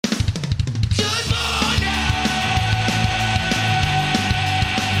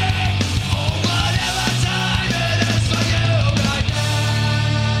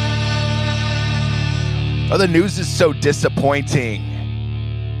Oh, the news is so disappointing.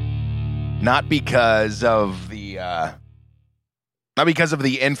 Not because of the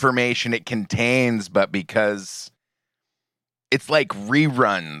information it contains, but because it's like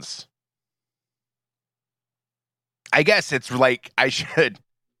reruns. I guess it's like I should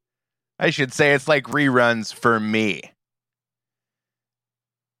say it's like reruns for me.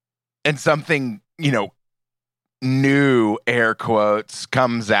 And something, new, air quotes,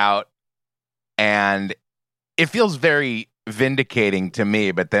 comes out and it feels very vindicating to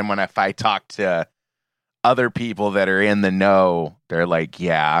me. But then if I talk to other people that are in the know, they're like,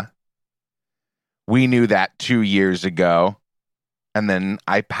 yeah, we knew that 2 years ago. And then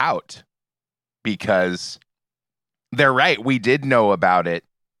I pout because they're right. We did know about it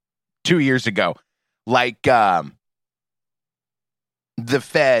 2 years ago. Like the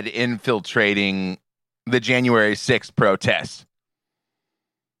Fed infiltrating the January 6th protests.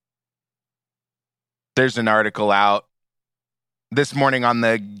 There's an article out this morning on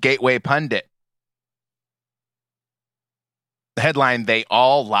the Gateway Pundit. The headline, "They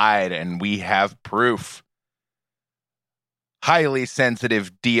all lied and we have proof." Highly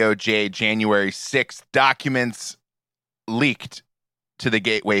sensitive DOJ January 6th documents leaked to the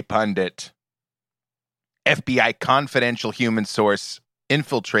Gateway Pundit. FBI confidential human source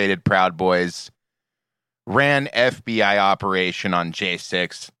infiltrated Proud Boys, ran FBI operation on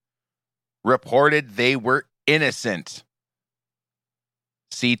J6, reported they were innocent.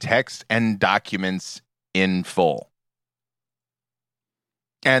 See text and documents in full.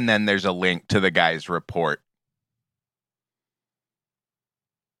 And then there's a link to the guy's report.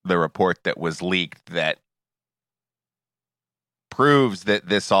 The report that was leaked that proves that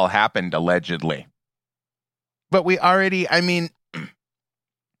this all happened allegedly. But we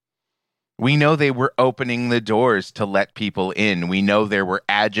know they were opening the doors to let people in. We know there were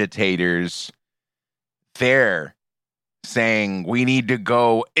agitators there saying we need to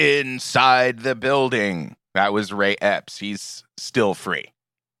go inside the building. That was Ray Epps. He's still free.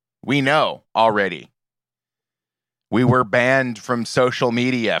 We know already. We were banned from social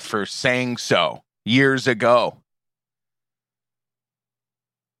media for saying so years ago.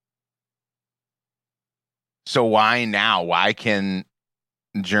 So why now? Why can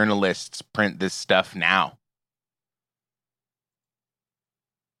journalists print this stuff now?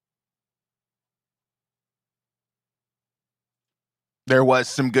 There was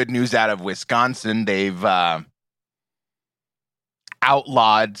some good news out of Wisconsin. They've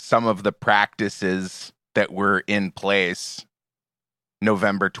outlawed some of the practices that were in place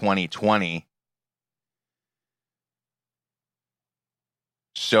November 2020.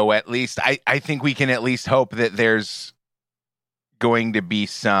 So at least I think we can at least hope that there's going to be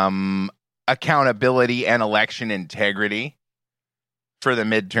some accountability and election integrity for the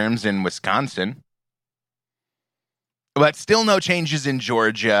midterms in Wisconsin. But still no changes in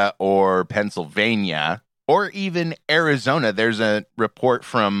Georgia or Pennsylvania or even Arizona. There's a report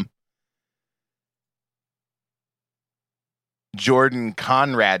from Jordan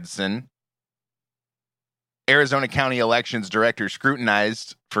Conradson, Arizona County Elections Director,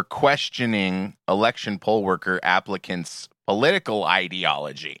 scrutinized for questioning election poll worker applicants' political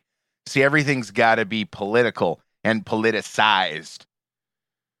ideology. See, everything's got to be political and politicized.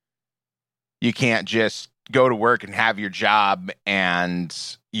 You can't just go to work and have your job and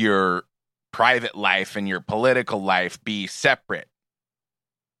your private life and your political life be separate.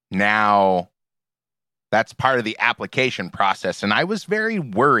 Now, that's part of the application process. And I was very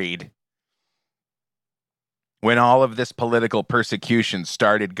worried when all of this political persecution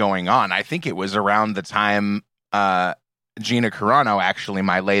started going on. I think it was around the time Gina Carano, actually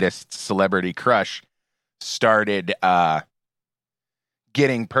my latest celebrity crush, started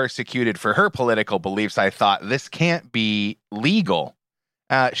getting persecuted for her political beliefs. I thought, this can't be legal.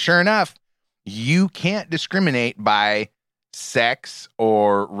 Sure enough, you can't discriminate by sex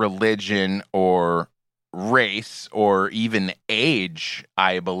or religion or race or even age,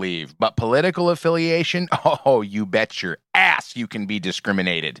 I believe. But political affiliation, oh, you bet your ass you can be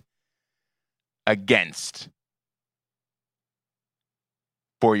discriminated against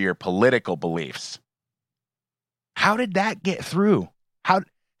for your political beliefs. How did that get through? How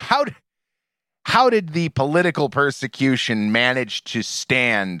did the political persecution manage to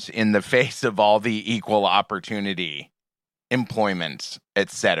stand in the face of all the equal opportunity, employment,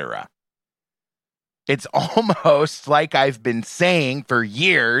 etc.? It's almost like I've been saying for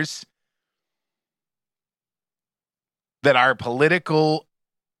years that our political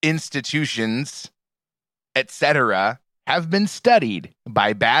institutions, etc., have been studied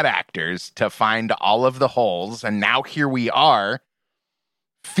by bad actors to find all of the holes. And now here we are,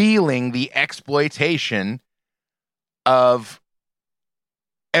 feeling the exploitation of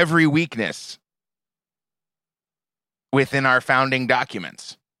every weakness within our founding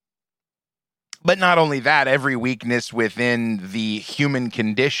documents. But not only that, every weakness within the human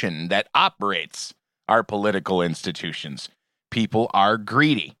condition that operates our political institutions. People are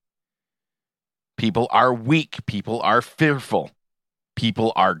greedy. People are weak. People are fearful.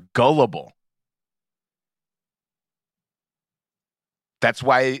 People are gullible. That's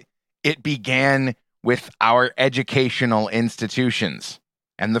why it began with our educational institutions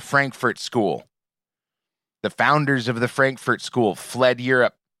and the Frankfurt School. The founders of the Frankfurt School fled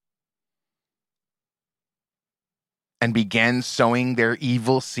Europe and began sowing their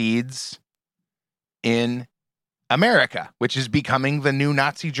evil seeds in America, which is becoming the new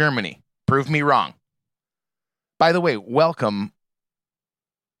Nazi Germany. Prove me wrong. By the way, welcome,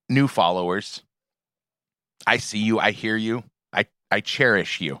 new followers. I see you. I hear you. I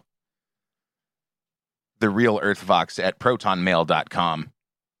cherish you. The Real Earthvox at protonmail.com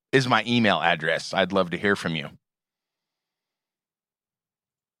is my email address. I'd love to hear from you.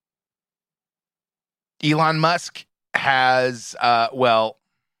 Elon Musk has, to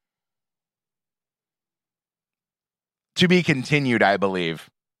be continued, I believe.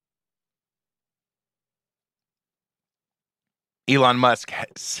 Elon Musk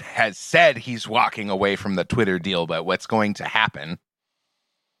has said he's walking away from the Twitter deal, but what's going to happen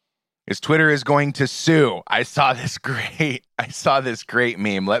is Twitter is going to sue. I saw this great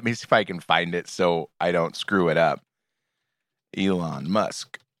meme. Let me see if I can find it so I don't screw it up. Elon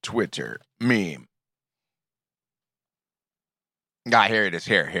Musk Twitter meme. Here it is.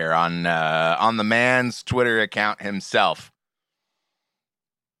 Here on the man's Twitter account himself.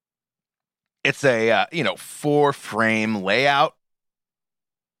 It's a 4-frame layout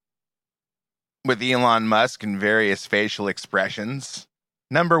with Elon Musk and various facial expressions.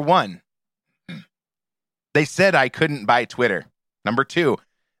 Number 1, they said I couldn't buy Twitter. Number 2,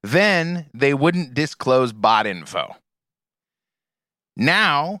 then they wouldn't disclose bot info.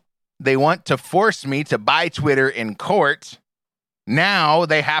 Now they want to force me to buy Twitter in court. Now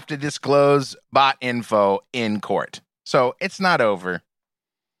they have to disclose bot info in court. So it's not over.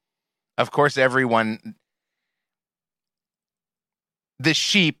 Of course, everyone, the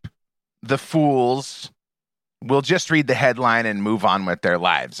sheep, the fools, will just read the headline and move on with their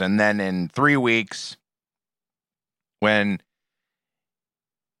lives. And then in 3 weeks, when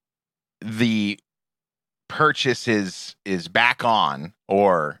the purchase is back on,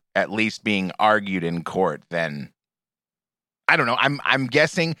 or at least being argued in court, then I don't know. I'm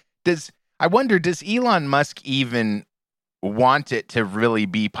guessing, does Elon Musk even want it to really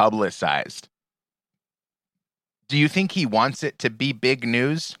be publicized? Do you think he wants it to be big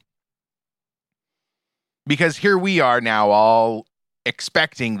news? Because here we are now all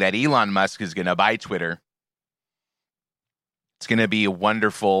expecting that Elon Musk is going to buy Twitter. It's going to be a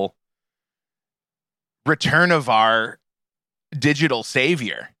wonderful return of our digital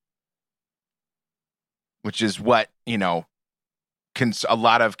savior, which is what, a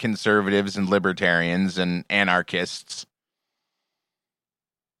lot of conservatives and libertarians and anarchists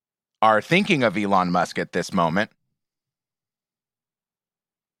are thinking of Elon Musk at this moment.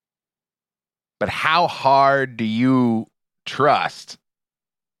 But how hard do you trust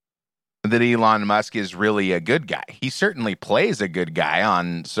that Elon Musk is really a good guy? He certainly plays a good guy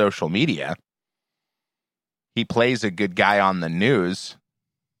on social media. He plays a good guy on the news.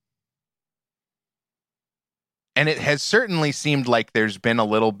 And it has certainly seemed like there's been a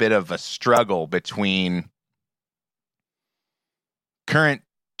little bit of a struggle between current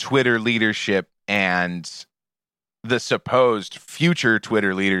Twitter leadership and the supposed future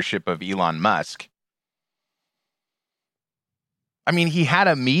Twitter leadership of Elon Musk. I mean, he had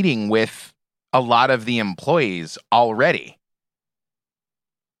a meeting with a lot of the employees already.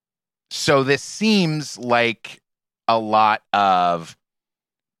 So this seems like a lot of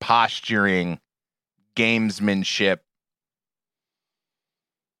posturing, gamesmanship.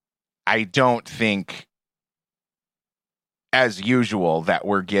 I don't think, as usual, that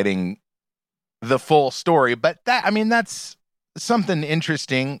we're getting the full story, but that's something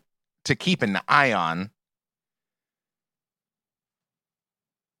interesting to keep an eye on.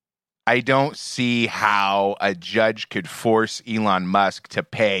 I don't see how a judge could force Elon Musk to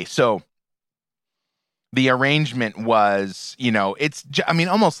pay. So the arrangement was, it's,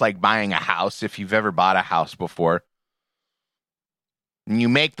 almost like buying a house. If you've ever bought a house before, and you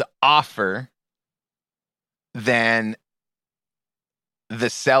make the offer, then the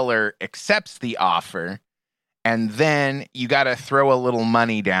seller accepts the offer, and then you got to throw a little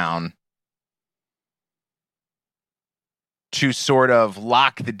money down to sort of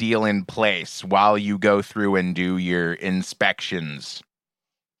lock the deal in place while you go through and do your inspections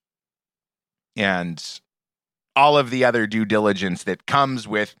and all of the other due diligence that comes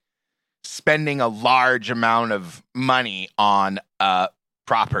with spending a large amount of money on a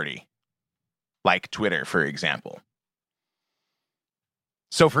property like Twitter, for example.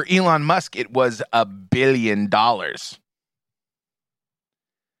 So for Elon Musk, it was $1 billion.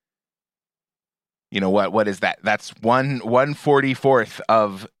 You know what is that? That's 1/44th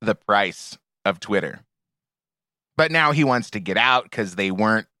of the price of Twitter. But now he wants to get out because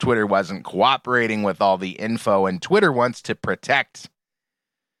Twitter wasn't cooperating with all the info, and Twitter wants to protect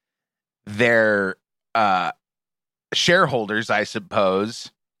their shareholders, I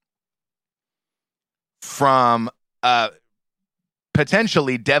suppose, from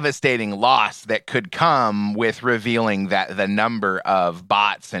potentially devastating loss that could come with revealing that the number of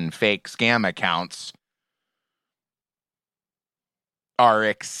bots and fake scam accounts are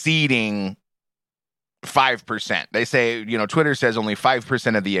exceeding 5%. They say, Twitter says only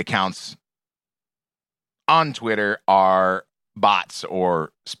 5% of the accounts on Twitter are bots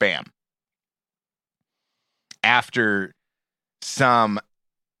or spam. After some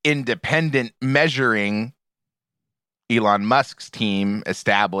independent measuring, Elon Musk's team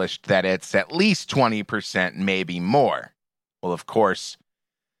established that it's at least 20%, maybe more. Well, of course,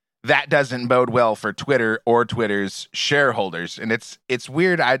 that doesn't bode well for Twitter or Twitter's shareholders. And it's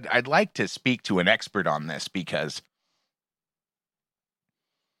weird. I'd like to speak to an expert on this because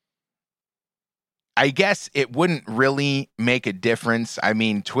I guess it wouldn't really make a difference. I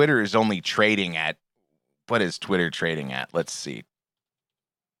mean, Twitter is only trading at, what is Twitter trading at? Let's see.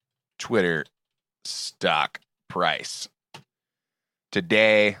 Twitter stock price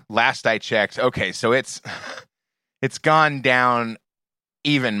today, last I checked. Okay, so it's gone down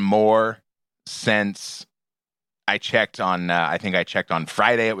even more since I checked on I think I checked on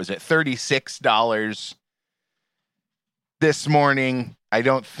Friday. It was at $36 this morning. I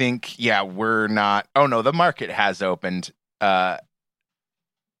don't think we're not. Oh no, the market has opened. We're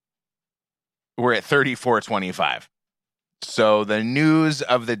at $34.25. So the news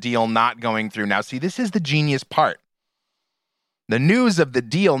of the deal not going through. Now, see, this is the genius part. The news of the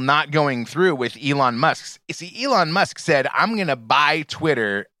deal not going through with Elon Musk. See, Elon Musk said, I'm going to buy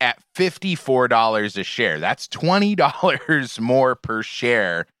Twitter at $54 a share. That's $20 more per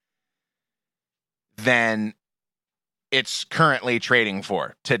share than it's currently trading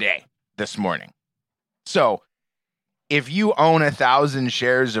for today, this morning. So if you own 1,000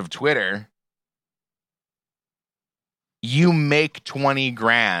 shares of Twitter, you make 20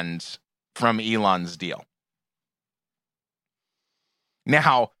 grand from Elon's deal.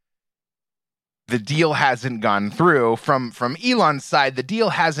 Now, the deal hasn't gone through. From Elon's side, the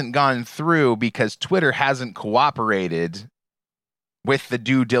deal hasn't gone through because Twitter hasn't cooperated with the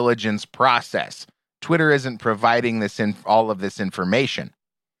due diligence process. Twitter isn't providing all of this information.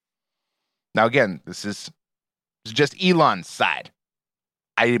 Now, again, this is just Elon's side.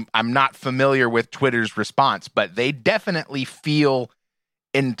 I'm not familiar with Twitter's response, but they definitely feel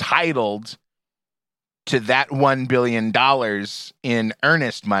entitled to that $1 billion in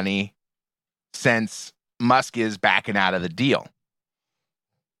earnest money since Musk is backing out of the deal.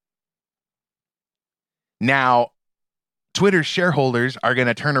 Now, Twitter shareholders are going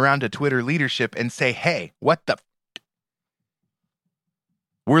to turn around to Twitter leadership and say, hey, what the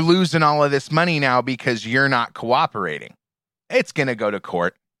we're losing all of this money now because you're not cooperating. It's going to go to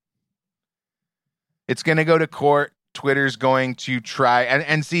court. It's going to go to court. Twitter's going to try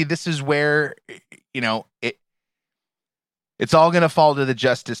and see, this is where, it's all going to fall to the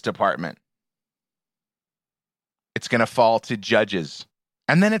Justice Department. It's going to fall to judges.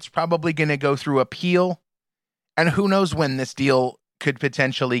 And then it's probably going to go through appeal. And who knows when this deal could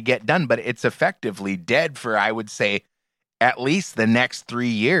potentially get done, but it's effectively dead for, I would say, at least the next 3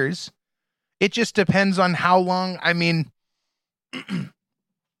 years. It just depends on how long. I mean,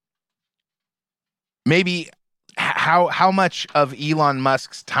 maybe how much of Elon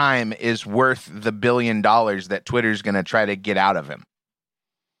Musk's time is worth the $1 billion that Twitter's going to try to get out of him.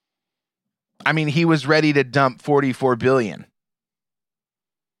 I mean, he was ready to dump $44 billion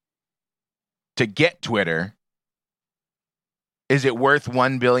to get Twitter. Is it worth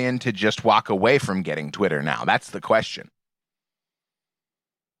 $1 billion to just walk away from getting Twitter now? That's the question.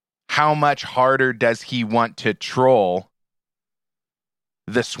 How much harder does he want to troll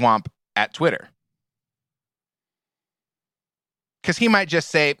the swamp at Twitter? Because he might just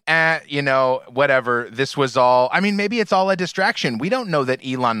say, whatever, this was all. I mean, maybe it's all a distraction. We don't know that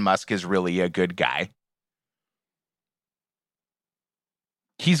Elon Musk is really a good guy.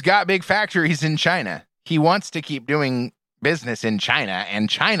 He's got big factories in China. He wants to keep doing business in China, and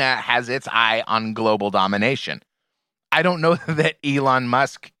China has its eye on global domination. I don't know that Elon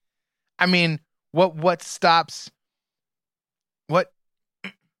Musk, I mean, what stops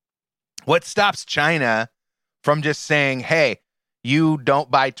China from just saying, "Hey, you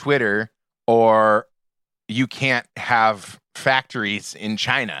don't buy Twitter or you can't have factories in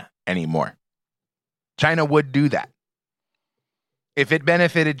China anymore." China would do that. If it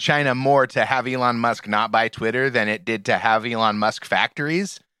benefited China more to have Elon Musk not buy Twitter than it did to have Elon Musk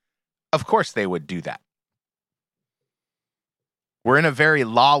factories, of course they would do that. We're in a very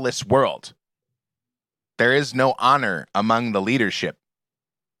lawless world. There is no honor among the leadership.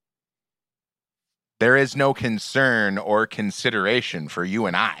 There is no concern or consideration for you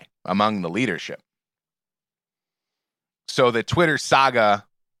and I among the leadership. So the Twitter saga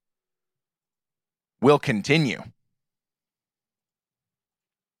will continue.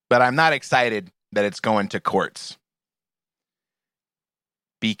 But I'm not excited that it's going to courts.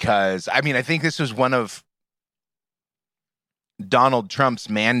 Because, I mean, I think this was one of Donald Trump's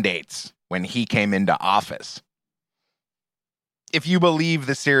mandates when he came into office. If you believe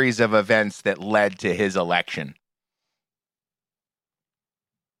the series of events that led to his election.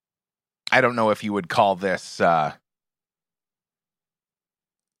 I don't know if you would call this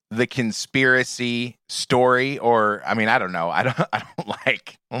the conspiracy story, or I mean, I don't know. I don't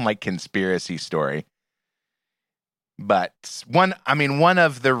like conspiracy story. But one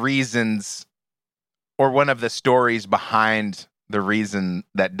of the reasons, or one of the stories behind the reason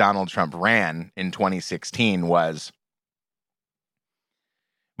that Donald Trump ran in 2016 was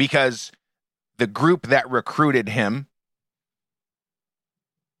because the group that recruited him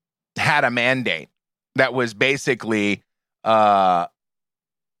had a mandate that was basically, we're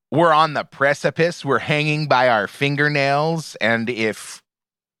on the precipice, we're hanging by our fingernails, and if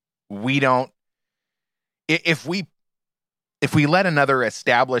we let another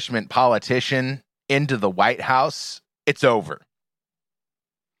establishment politician into the White House, it's over.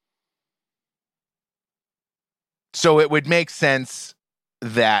 So it would make sense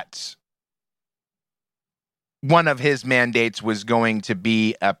that one of his mandates was going to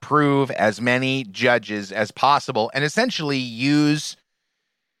be approve as many judges as possible and essentially use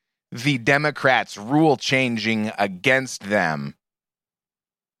the Democrats' rule changing against them,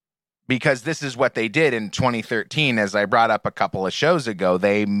 because this is what they did in 2013. As I brought up a couple of shows ago,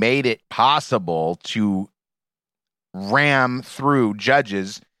 they made it possible to ram through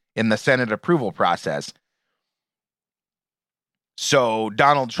judges in the Senate approval process. So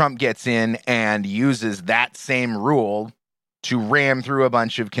Donald Trump gets in and uses that same rule to ram through a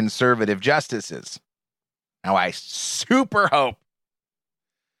bunch of conservative justices. Now, I super hope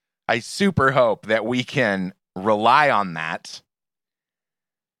that we can rely on that.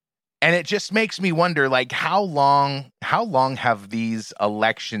 And it just makes me wonder, like, how long have these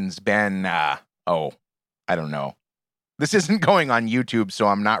elections been? I don't know. This isn't going on YouTube, so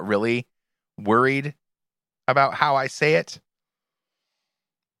I'm not really worried about how I say it.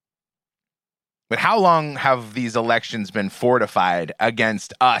 But how long have these elections been fortified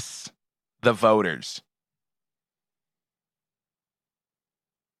against us, the voters?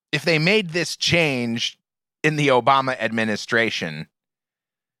 If they made this change in the Obama administration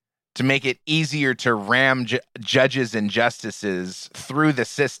to make it easier to ram judges and justices through the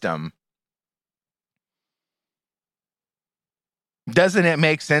system, doesn't it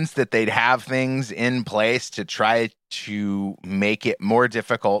make sense that they'd have things in place to try to make it more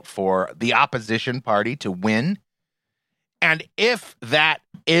difficult for the opposition party to win? And if that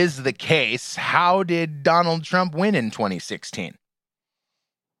is the case, how did Donald Trump win in 2016?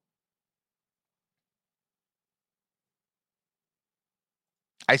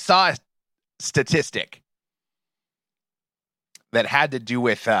 I saw a statistic that had to do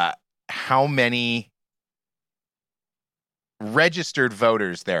with how many registered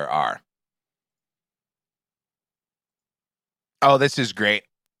voters there are. Oh, this is great.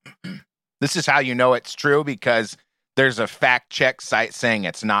 This is how you know it's true, because there's a fact check site saying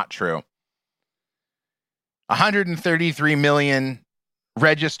it's not true. 133 million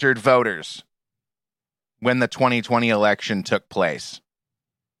registered voters when the 2020 election took place.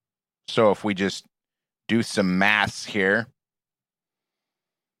 So if we just do some maths here,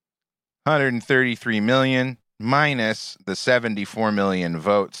 133 million minus the 74 million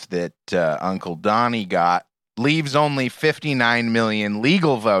votes that Uncle Donnie got leaves only 59 million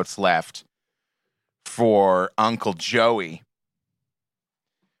legal votes left for Uncle Joey.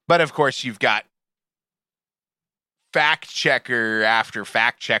 But of course, you've got fact checker after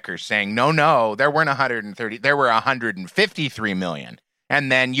fact checker saying, no, there weren't 130, there were 153 million. And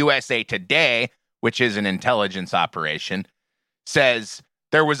then USA Today, which is an intelligence operation, says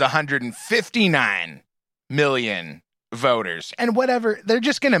there was 159 million voters. And whatever, they're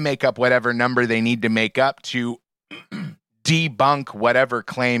just going to make up whatever number they need to make up to debunk whatever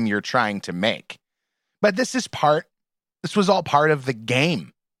claim you're trying to make. But this was all part of the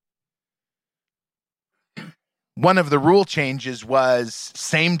game. One of the rule changes was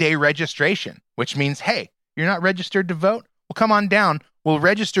same-day registration, which means, hey, you're not registered to vote? Well, come on down. We'll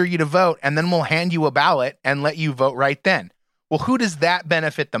register you to vote, and then we'll hand you a ballot and let you vote right then. Well, who does that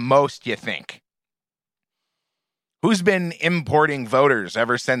benefit the most, you think? Who's been importing voters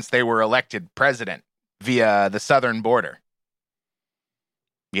ever since they were elected president via the southern border?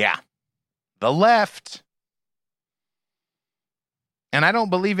 Yeah, the left. And I don't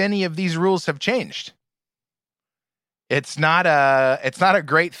believe any of these rules have changed. It's not a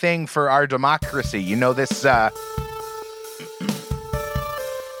great thing for our democracy. You know, this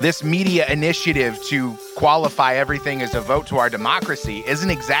media initiative to qualify everything as a vote to our democracy isn't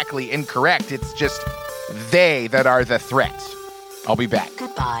exactly incorrect. It's just they that are the threat. I'll be back.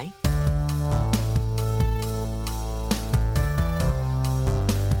 Goodbye.